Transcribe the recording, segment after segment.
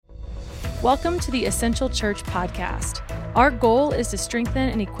Welcome to the Essential Church Podcast. Our goal is to strengthen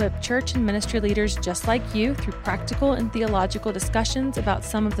and equip church and ministry leaders just like you through practical and theological discussions about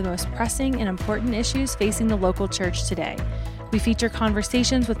some of the most pressing and important issues facing the local church today. We feature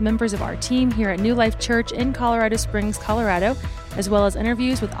conversations with members of our team here at New Life Church in Colorado Springs, Colorado, as well as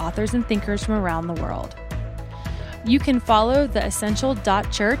interviews with authors and thinkers from around the world. You can follow the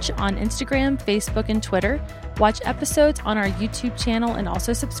Essential.Church on Instagram, Facebook, and Twitter. Watch episodes on our YouTube channel and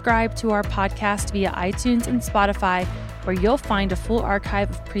also subscribe to our podcast via iTunes and Spotify, where you'll find a full archive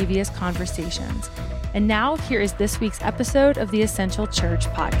of previous conversations. And now, here is this week's episode of the Essential Church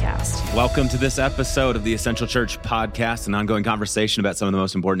Podcast. Welcome to this episode of the Essential Church Podcast, an ongoing conversation about some of the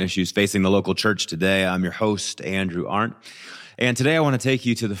most important issues facing the local church today. I'm your host, Andrew Arndt. And today I want to take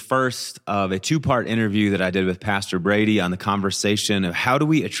you to the first of a two-part interview that I did with Pastor Brady on the conversation of how do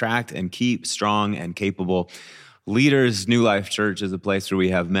we attract and keep strong and capable leaders. New Life Church is a place where we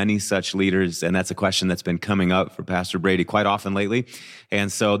have many such leaders, and that's a question that's been coming up for Pastor Brady quite often lately.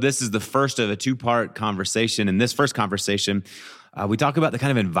 And so this is the first of a two-part conversation. In this first conversation, we talk about the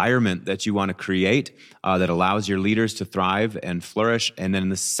kind of environment that you want to create that allows your leaders to thrive and flourish. And then in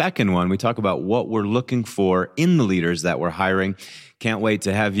the second one, we talk about what we're looking for in the leaders that we're hiring. Can't wait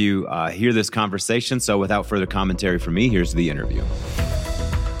to have you hear this conversation. So without further commentary from me, here's the interview.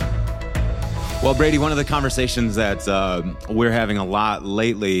 Well, Brady, one of the conversations that we're having a lot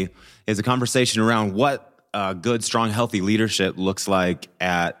lately is a conversation around what good, strong, healthy leadership looks like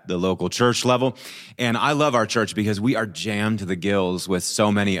at the local church level. And I love our church because we are jammed to the gills with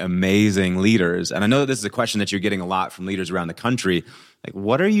so many amazing leaders. And I know that this is a question that you're getting a lot from leaders around the country. Like,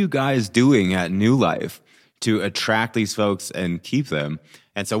 what are you guys doing at New Life to attract these folks and keep them?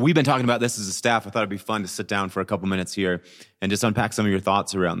 And so we've been talking about this as a staff. I thought it'd be fun to sit down for a couple minutes here and just unpack some of your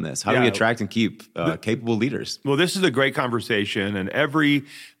thoughts around this. How do we attract and keep capable leaders? Well, this is a great conversation, and every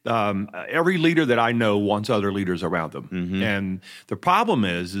leader that I know wants other leaders around them. Mm-hmm. And the problem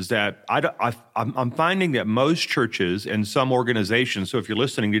is that I'm finding that most churches and some organizations, so if you're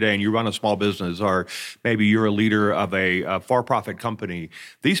listening today and you run a small business or maybe you're a leader of a for-profit company,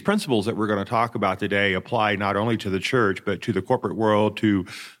 these principles that we're going to talk about today apply not only to the church, but to the corporate world, to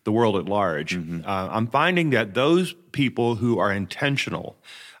the world at large. Mm-hmm. I'm finding that those people who are intentional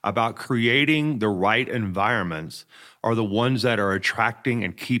about creating the right environments are the ones that are attracting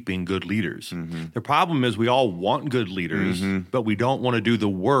and keeping good leaders. Mm-hmm. The problem is we all want good leaders, but we don't want to do the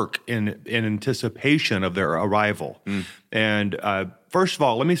work in anticipation of their arrival. Mm. And first of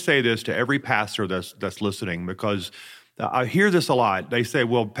all, let me say this to every pastor that's listening, because I hear this a lot. They say,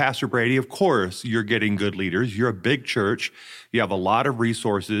 well, Pastor Brady, of course you're getting good leaders. You're a big church. You have a lot of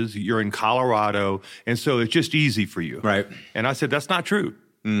resources. You're in Colorado. And so it's just easy for you. Right. And I said, that's not true.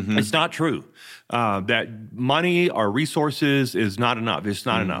 Mm-hmm. It's not true. That money or resources is not enough. It's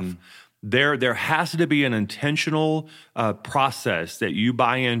not enough. There has to be an intentional process that you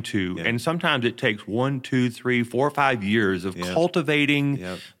buy into, and sometimes it takes 1, 2, 3, 4, 5 years of cultivating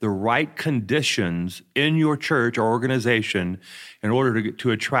the right conditions in your church or organization in order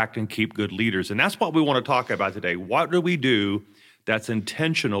to attract and keep good leaders. And that's what we want to talk about today. What do we do that's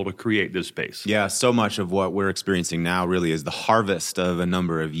intentional to create this space? Yeah, so much of what we're experiencing now really is the harvest of a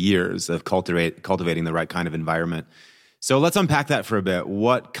number of years of cultivating the right kind of environment. So let's unpack that for a bit.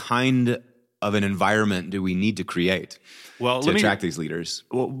 What kind of an environment do we need to create to attract these leaders?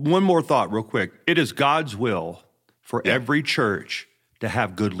 Well, one more thought real quick. It is God's will for every church to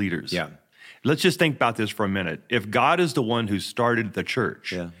have good leaders. Yeah. Let's just think about this for a minute. If God is the one who started the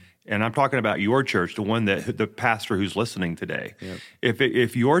church, and I'm talking about your church, the one that the pastor who's listening today,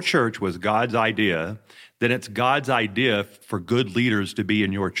 if your church was God's idea, then it's God's idea for good leaders to be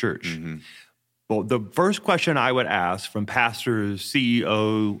in your church. Mm-hmm. Well, the first question I would ask from pastors,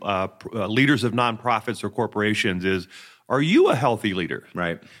 CEO, leaders of nonprofits or corporations is, are you a healthy leader?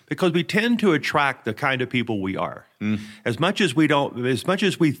 Right. Because we tend to attract the kind of people we are. As much as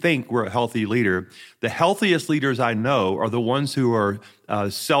we think we're a healthy leader, the healthiest leaders I know are the ones who are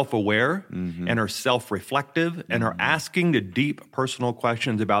self-aware and are self-reflective and are asking the deep personal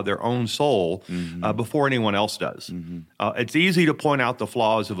questions about their own soul before anyone else does. It's easy to point out the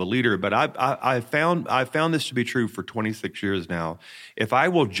flaws of a leader, but I found this to be true for 26 years now. If I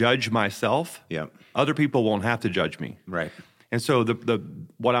will judge myself, other people won't have to judge me. Right. And so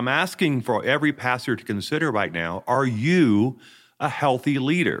what I'm asking for every pastor to consider right now, are you a healthy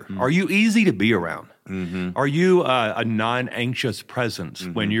leader? Are you easy to be around? Are you a non-anxious presence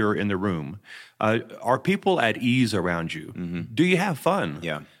when you're in the room? Are people at ease around you? Do you have fun?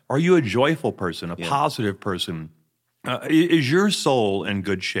 Yeah. Are you a joyful person, a positive person? Is your soul in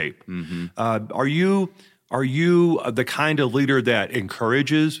good shape? Are you Are you the kind of leader that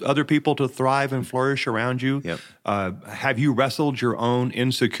encourages other people to thrive and flourish around you? Yep. Have you wrestled your own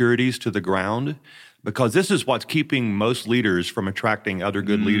insecurities to the ground? Because this is what's keeping most leaders from attracting other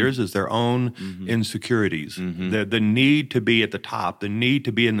good leaders is their own insecurities, the need to be at the top, the need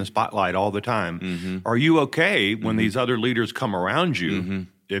to be in the spotlight all the time. Are you okay when these other leaders come around you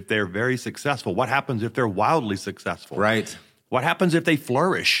if they're very successful? What happens if they're wildly successful? Right. What happens if they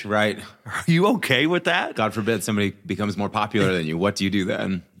flourish? Right. Are you okay with that? God forbid somebody becomes more popular than you. What do you do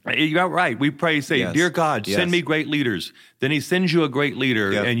then? You're right. We pray, say, Yes. Dear God, Yes. send me great leaders. Then he sends you a great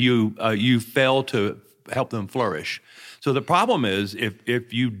leader, Yep. and you fail to help them flourish. So the problem is,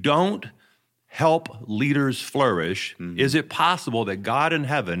 if you don't help leaders flourish, is it possible that God in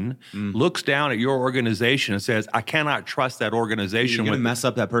heaven looks down at your organization and says, I cannot trust that organization? You're going to mess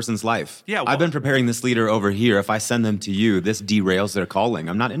up that person's life. Yeah, well- I've been preparing this leader over here. If I send them to you, this derails their calling.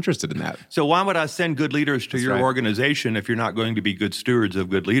 I'm not interested in that. So why would I send good leaders to your right. organization if you're not going to be good stewards of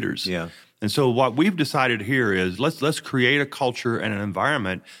good leaders? Yeah. And so what we've decided here is let's create a culture and an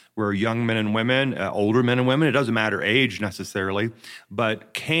environment where young men and women, older men and women, it doesn't matter age necessarily,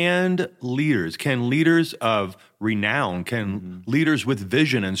 but can leaders of renown, can leaders with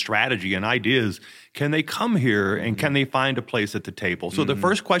vision and strategy and ideas, can they come here and can they find a place at the table? So the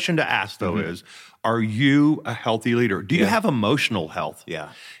first question to ask, though, is, are you a healthy leader? Do you have emotional health? Yeah.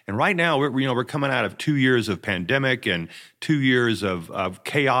 And right now, we're coming out of 2 years of pandemic and 2 years of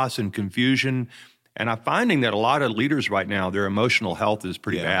chaos and confusion. And I'm finding that a lot of leaders right now, their emotional health is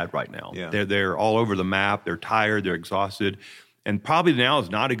pretty bad right now. Yeah. They're all over the map. They're tired. They're exhausted. And probably now is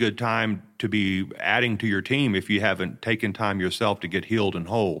not a good time to be adding to your team if you haven't taken time yourself to get healed and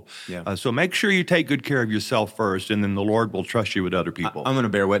whole. Yeah. So make sure you take good care of yourself first, and then the Lord will trust you with other people. I'm going to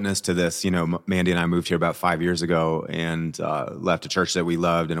bear witness to this. You know, Mandy and I moved here about 5 years ago and left a church that we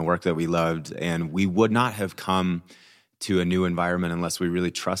loved and a work that we loved. And we would not have come to a new environment unless we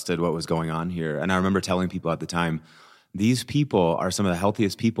really trusted what was going on here. And I remember telling people at the time, these people are some of the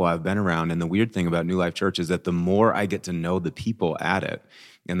healthiest people I've been around. And the weird thing about New Life Church is that the more I get to know the people at it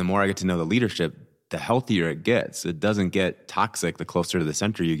and the more I get to know the leadership, the healthier it gets. It doesn't get toxic the closer to the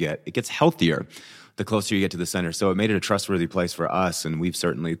center you get. It gets healthier the closer you get to the center. So it made it a trustworthy place for us, and we've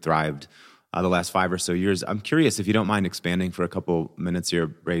certainly thrived the last 5 or so years. I'm curious, if you don't mind expanding for a couple minutes here,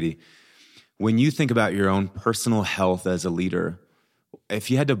 Brady, when you think about your own personal health as a leader, if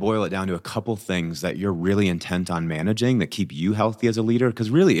you had to boil it down to a couple things that you're really intent on managing that keep you healthy as a leader,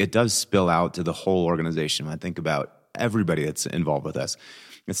 because really it does spill out to the whole organization. When I think about everybody that's involved with us,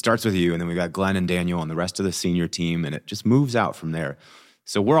 it starts with you, and then we've got Glenn and Daniel and the rest of the senior team, and it just moves out from there.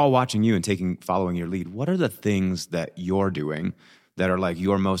 So we're all watching you and following your lead. What are the things that you're doing that are like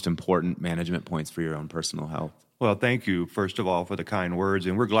your most important management points for your own personal health? Well, thank you, first of all, for the kind words.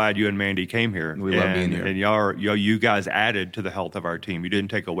 And we're glad you and Mandy came here. We love being here. And you guys added to the health of our team. You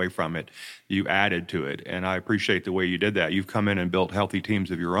didn't take away from it. You added to it. And I appreciate the way you did that. You've come in and built healthy teams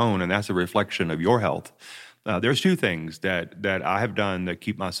of your own, and that's a reflection of your health. There's two things that I have done that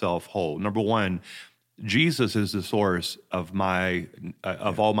keep myself whole. Number one, Jesus is the source of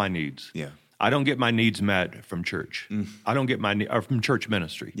all my needs. Yeah. I don't get my needs met from church. I don't get from church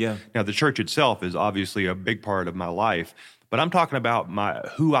ministry. Yeah. Now, the church itself is obviously a big part of my life, but I'm talking about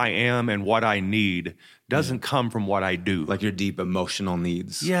who I am and what I need doesn't come from what I do. Like your deep emotional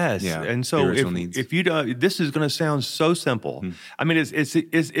needs. Yes. Yeah. And so Spiritual needs. if you don't, this is going to sound so simple. I mean, it's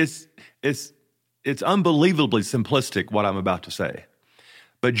unbelievably simplistic what I'm about to say,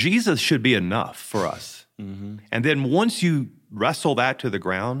 but Jesus should be enough for us. And then once you wrestle that to the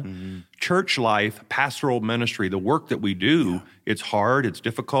ground, church life, pastoral ministry, the work that we do, it's hard, it's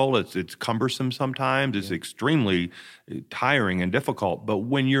difficult, it's cumbersome sometimes, it's extremely tiring and difficult. But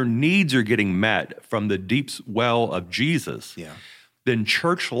when your needs are getting met from the deep well of Jesus, then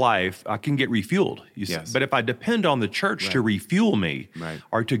church life, I can get refueled. Yes. But if I depend on the church to refuel me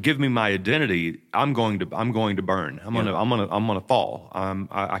or to give me my identity, I'm going to burn. I'm gonna fall.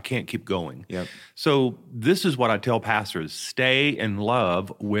 I can't keep going. Yep. So this is what I tell pastors: stay in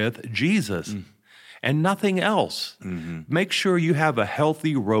love with Jesus. And nothing else. Make sure you have a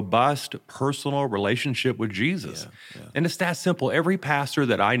healthy, robust, personal relationship with Jesus. And it's that simple. Every pastor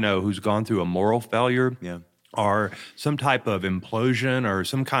that I know who's gone through a moral failure, or some type of implosion or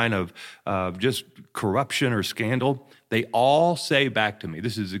some kind of just corruption or scandal, they all say back to me,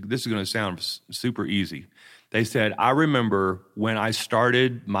 this is going to sound super easy. They said, I remember when I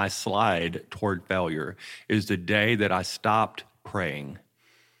started my slide toward failure is the day that I stopped praying.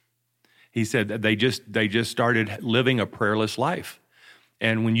 He said that they just started living a prayerless life.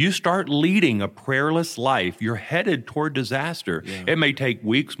 And when you start leading a prayerless life, you're headed toward disaster. It may take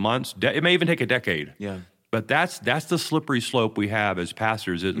weeks, months, it may even take a decade. But that's the slippery slope we have as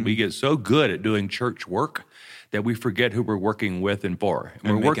pastors, is we get so good at doing church work that we forget who we're working with and for.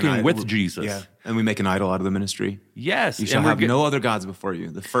 And we're working with Jesus. Yeah. And we make an idol out of the ministry. Yes. You shall have no other gods before you,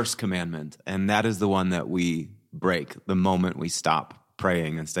 the first commandment. And that is the one that we break the moment we stop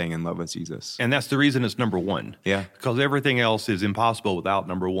praying and staying in love with Jesus. And that's the reason it's number one. Yeah. Because everything else is impossible without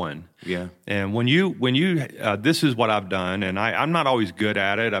number one. Yeah. And when you this is what I've done, and I'm not always good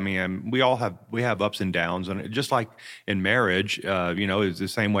at it. I mean, we have ups and downs, and just like in marriage, it's the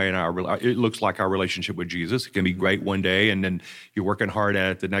same way it looks like our relationship with Jesus. It can be great one day, and then you're working hard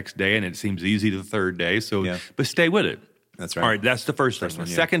at it the next day, and it seems easy the third day. So, but stay with it. That's right. All right, that's the first thing. The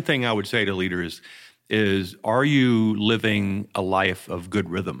second thing I would say to leaders is, are you living a life of good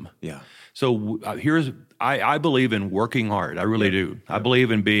rhythm? Yeah. So I believe in working hard. I really do. I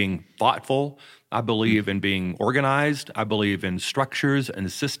believe in being thoughtful. I believe in being organized. I believe in structures and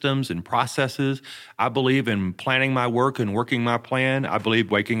systems and processes. I believe in planning my work and working my plan. I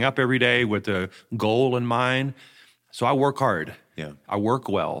believe waking up every day with a goal in mind. So I work hard. Yeah. I work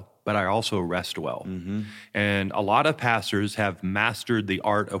well, but I also rest well. And a lot of pastors have mastered the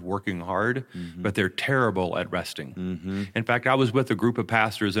art of working hard, but they're terrible at resting. In fact, I was with a group of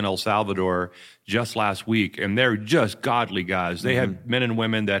pastors in El Salvador just last week, and they're just godly guys. They have men and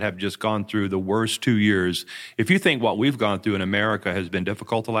women that have just gone through the worst 2 years. If you think what we've gone through in America has been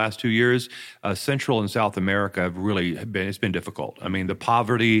difficult the last 2 years, Central and South America have really it's been difficult. I mean, the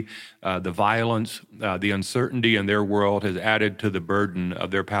poverty, the violence, the uncertainty in their world has added to the burden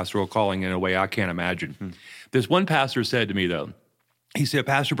of their pastoral calling in a way I can't imagine. This one pastor said to me, though, he said,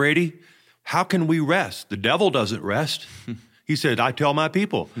 Pastor Brady, how can we rest? The devil doesn't rest. He said, I tell my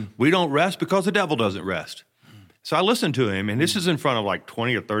people, we don't rest because the devil doesn't rest. So I listened to him, and this is in front of like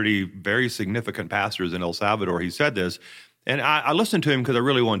 20 or 30 very significant pastors in El Salvador. He said this, and I listened to him because I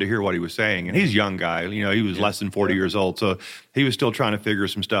really wanted to hear what he was saying. And he's a young guy. He was less than 40 years old, so he was still trying to figure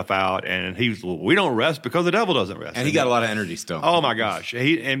some stuff out. And he was, we don't rest because the devil doesn't rest. And he got a lot of energy still. Oh, my gosh.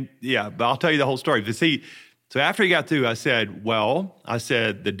 But I'll tell you the whole story. But see, so after he got through, I said,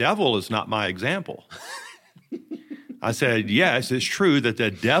 the devil is not my example. I said, yes, it's true that the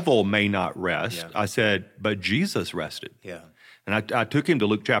devil may not rest. Yeah. I said, but Jesus rested. Yeah. And I took him to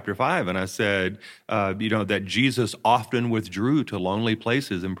Luke chapter 5, and I said, that Jesus often withdrew to lonely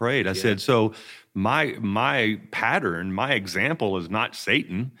places and prayed. I said, so my pattern, my example is not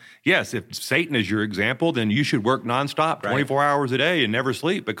Satan. Yes, if Satan is your example, then you should work nonstop, 24 hours a day and never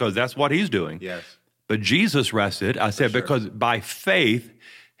sleep, because that's what he's doing. Yes. But Jesus rested, I said, because by faith,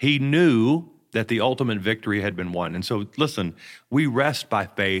 he knew that the ultimate victory had been won. And so, listen, we rest by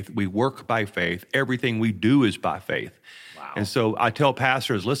faith. We work by faith. Everything we do is by faith. Wow. And so I tell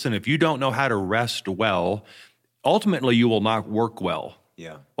pastors, listen, if you don't know how to rest well, ultimately you will not work well.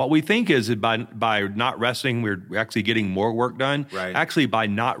 Yeah. What we think is that by not resting, we're actually getting more work done. Right. Actually, by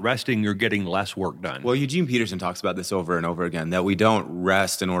not resting, you're getting less work done. Well, Eugene Peterson talks about this over and over again, that we don't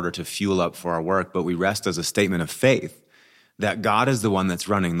rest in order to fuel up for our work, but we rest as a statement of faith that God is the one that's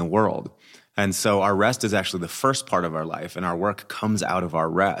running the world. And so our rest is actually the first part of our life, and our work comes out of our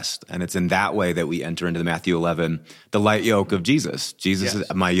rest. And it's in that way that we enter into the Matthew 11, the light yoke of Jesus. Jesus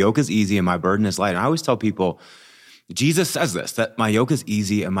says, my yoke is easy and my burden is light. And I always tell people, Jesus says this, that my yoke is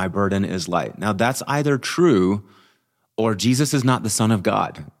easy and my burden is light. Now that's either true or Jesus is not the Son of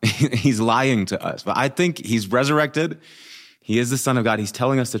God. He's lying to us. But I think he's resurrected. He is the Son of God. He's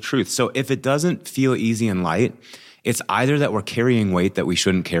telling us the truth. So if it doesn't feel easy and light, it's either that we're carrying weight that we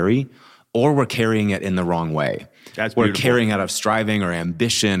shouldn't carry, or we're carrying it in the wrong way. That's we're beautiful. Carrying out of striving or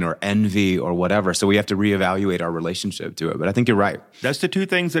ambition or envy or whatever. So we have to reevaluate our relationship to it. But I think you're right. That's the two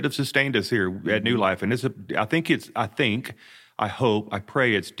things that have sustained us here at New Life. And I hope, I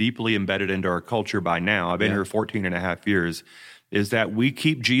pray it's deeply embedded into our culture by now. I've been here 14 and a half years, is that we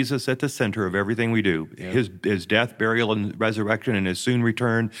keep Jesus at the center of everything we do. Yeah. His death, burial, and resurrection, and his soon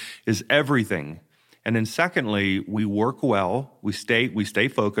return is everything. And then secondly, we work well, we stay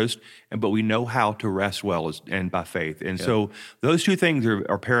focused, but we know how to rest well and by faith. And so those two things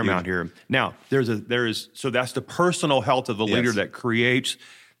are paramount here. Now, so that's the personal health of the leader that creates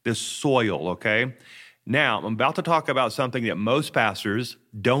this soil, okay? Now, I'm about to talk about something that most pastors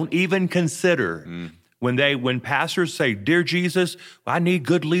don't even consider. When pastors say, "Dear Jesus, I need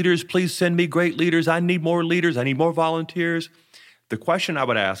good leaders, please send me great leaders. I need more volunteers." The question I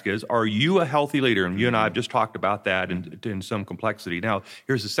would ask is, are you a healthy leader? And you and I have just talked about that in some complexity. Now,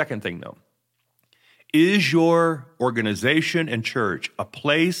 here's the second thing, though. Is your organization and church a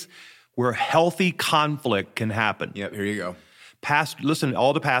place where healthy conflict can happen? Yep, here you go. Listen,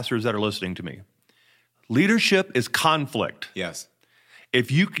 all the pastors that are listening to me. Leadership is conflict. Yes.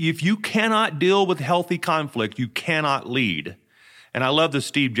 If you cannot deal with healthy conflict, you cannot lead. And I love the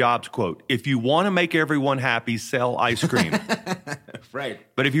Steve Jobs quote, if you want to make everyone happy, sell ice cream. Right.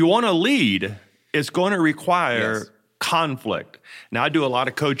 But if you want to lead, it's going to require conflict. Now, I do a lot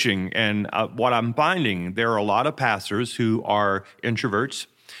of coaching, and what I'm finding, there are a lot of pastors who are introverts,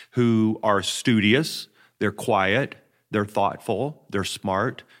 who are studious, they're quiet, they're thoughtful, they're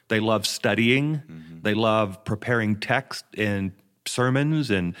smart, they love studying, they love preparing text and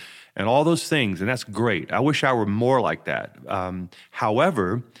sermons and all those things, and that's great. I wish I were more like that.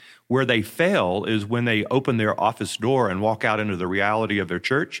 However, where they fail is when they open their office door and walk out into the reality of their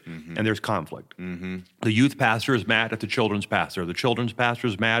church, and there's conflict. The youth pastor is mad at the children's pastor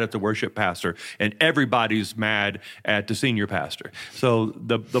is mad at the worship pastor, and everybody's mad at the senior pastor. So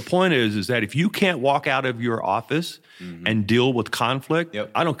the point is that if you can't walk out of your office and deal with conflict,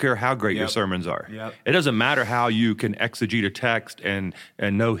 I don't care how great your sermons are. It doesn't matter how you can exegete a text and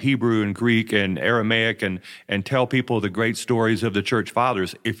know Hebrew and Greek and Aramaic and tell people the great stories of the church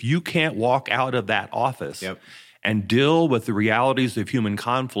fathers. If you can't walk out of that office and deal with the realities of human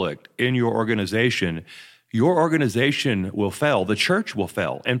conflict in your organization will fail. The church will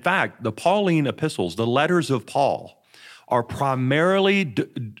fail. In fact, the Pauline epistles, the letters of Paul, are primarily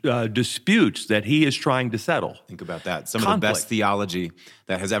disputes that he is trying to settle. Think about that. Some of the best theology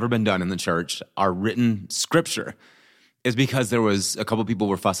that has ever been done in the church, our written scripture, is because there was a couple people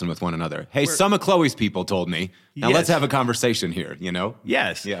were fussing with one another. Hey, some of Chloe's people told me. Now let's have a conversation here, you know?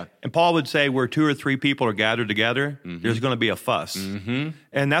 Yes. Yeah. And Paul would say where 2 or 3 people are gathered together, there's going to be a fuss.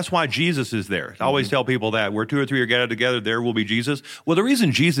 And that's why Jesus is there. I always tell people that where 2 or 3 are gathered together, there will be Jesus. Well, the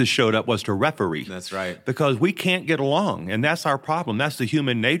reason Jesus showed up was to referee. That's right. Because we can't get along, and that's our problem. That's the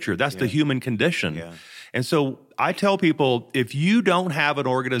human nature. That's the human condition. Yeah. And so I tell people, if you don't have an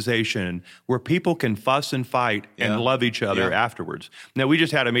organization where people can fuss and fight and love each other afterwards. Now, we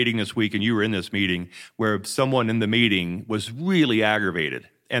just had a meeting this week, and you were in this meeting, where someone in the meeting was really aggravated,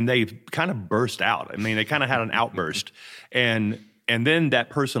 and they kind of burst out. I mean, they kind of had an outburst. And then that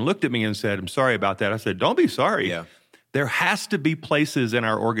person looked at me and said, I'm sorry about that. I said, don't be sorry. Yeah. There has to be places in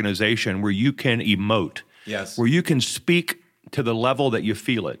our organization where you can emote, where you can speak to the level that you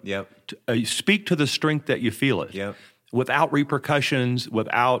feel it. Speak to the strength that you feel it. Without repercussions,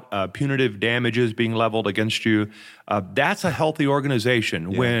 without punitive damages being leveled against you. That's a healthy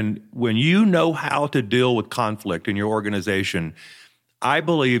organization. When you know how to deal with conflict in your organization, I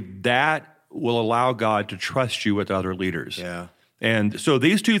believe that will allow God to trust you with other leaders. And so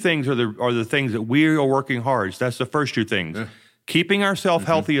these 2 things are the things that we are working hard. So that's the first 2 things. Keeping ourselves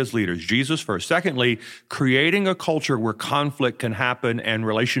healthy as leaders, Jesus first. Secondly, creating a culture where conflict can happen and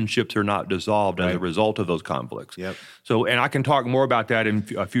relationships are not dissolved as a result of those conflicts. So, and I can talk more about that in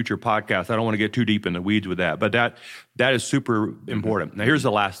a future podcast. I don't want to get too deep in the weeds with that, but that is super important. Now, here's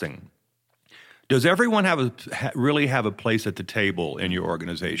the last thing. Does everyone really have a place at the table in your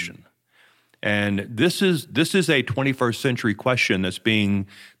organization? And this is a 21st century question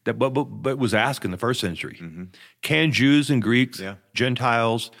that was asked in the first century. Can Jews and Greeks,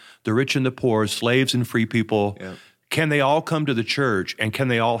 Gentiles, the rich and the poor, slaves and free people, can they all come to the church, and can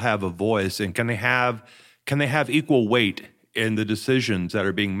they all have a voice, and can they have equal weight in the decisions that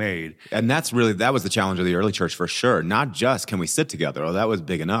are being made? And that was the challenge of the early church for sure. Not just can we sit together, that was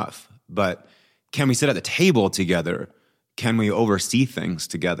big enough, but can we sit at the table together? Can we oversee things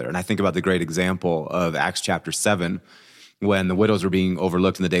together? And I think about the great example of Acts chapter 7, when the widows were being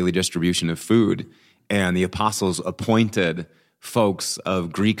overlooked in the daily distribution of food, and the apostles appointed folks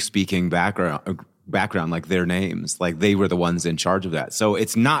of Greek-speaking background, like their names, like they were the ones in charge of that. So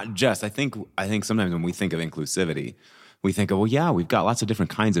it's not just, I think sometimes when we think of inclusivity, we think of, we've got lots of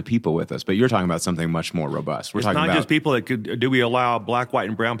different kinds of people with us, but you're talking about something much more robust. It's not just people do we allow black, white,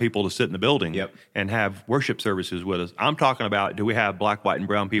 and brown people to sit in the building and have worship services with us? I'm talking about, do we have black, white, and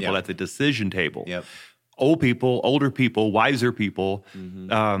brown people at the decision table? Old people, older people, wiser people,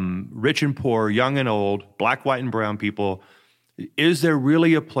 rich and poor, young and old, black, white, and brown people. Is there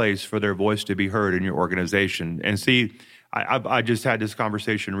really a place for their voice to be heard in your organization? And see, I just had this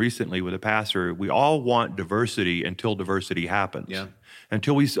conversation recently with a pastor. We all want diversity until diversity happens.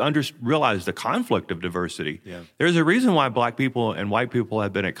 Until we realize the conflict of diversity. There's a reason why black people and white people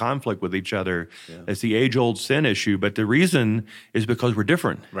have been at conflict with each other. It's the age-old sin issue, but the reason is because we're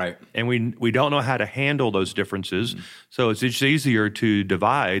different. And we don't know how to handle those differences. So it's just easier to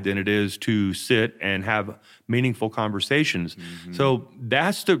divide than it is to sit and have meaningful conversations. So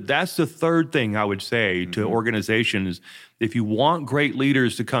that's the third thing I would say to organizations. If you want great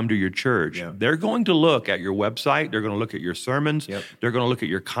leaders to come to your church, they're going to look at your website, they're going to look at your sermons, they're going to look at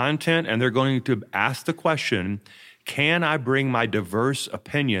your content, and they're going to ask the question, can I bring my diverse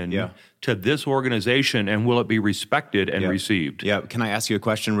opinion to this organization, and will it be respected and received? Yeah. Can I ask you a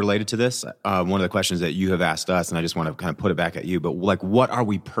question related to this? One of the questions that you have asked us, and I just want to kind of put it back at you, but like, what are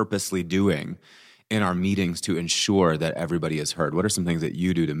we purposely doing in our meetings to ensure that everybody is heard? What are some things that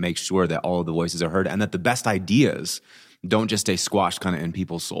you do to make sure that all of the voices are heard and that the best ideas don't just stay squashed kind of in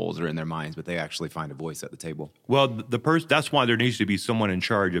people's souls or in their minds, but they actually find a voice at the table? Well, that's why there needs to be someone in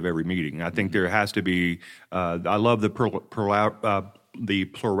charge of every meeting. I think there has to be, I love the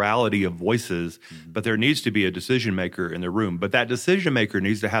plurality of voices, but there needs to be a decision maker in the room. But that decision maker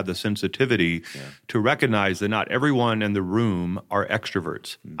needs to have the sensitivity to recognize that not everyone in the room are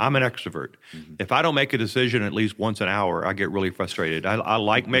extroverts. I'm an extrovert. If I don't make a decision at least once an hour, I get really frustrated. I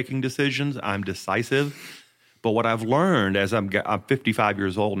like making decisions. I'm decisive. But what I've learned as I'm 55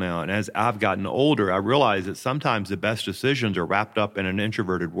 years old now, and as I've gotten older, I realize that sometimes the best decisions are wrapped up in an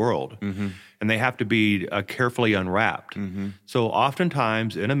introverted world, and they have to be carefully unwrapped. So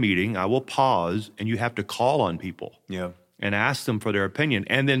oftentimes in a meeting, I will pause, and you have to call on people and ask them for their opinion.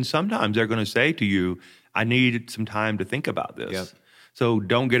 And then sometimes they're going to say to you, I need some time to think about this. So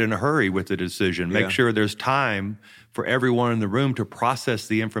don't get in a hurry with the decision. Make sure there's time for everyone in the room to process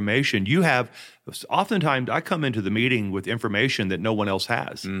the information. Oftentimes I come into the meeting with information that no one else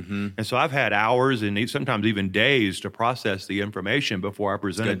has. And so I've had hours and sometimes even days to process the information before I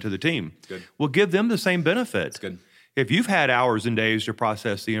present it to the team. Well, give them the same benefit. If you've had hours and days to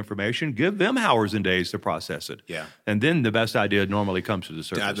process the information, give them hours and days to process it. And then the best idea normally comes to the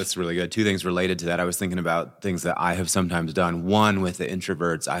surface. That's really good. Two things related to that. I was thinking about things that I have sometimes done. One, with the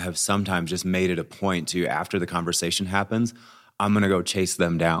introverts, I have sometimes just made it a point to, after the conversation happens, I'm going to go chase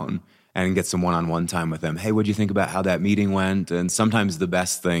them down and get some one-on-one time with them. Hey, what'd you think about how that meeting went? And sometimes the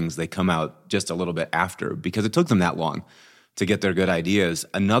best things, they come out just a little bit after because it took them that long to get their good ideas.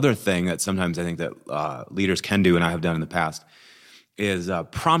 Another thing that sometimes I think that leaders can do, and I have done in the past, is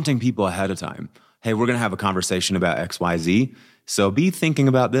prompting people ahead of time. Hey, we're going to have a conversation about X, Y, Z. So be thinking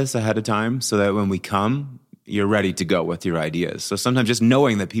about this ahead of time so that when we come, you're ready to go with your ideas. So sometimes just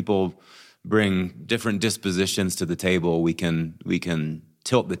knowing that people bring different dispositions to the table, we can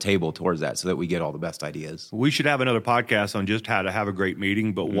tilt the table towards that so that we get all the best ideas. We should have another podcast on just how to have a great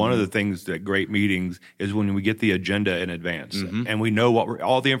meeting, but one of the things that great meetings is when we get the agenda in advance and we know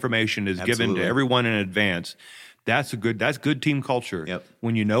all the information is given to everyone in advance. That's good team culture.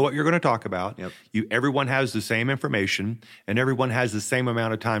 When you know what you're going to talk about, everyone has the same information and everyone has the same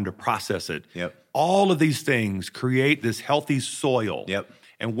amount of time to process it. All of these things create this healthy soil.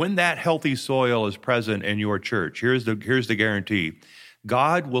 And when that healthy soil is present in your church, here's the guarantee.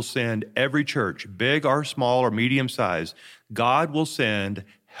 God will send every church, big or small or medium size, God will send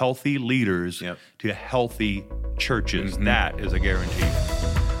healthy leaders to healthy churches. That is a guarantee.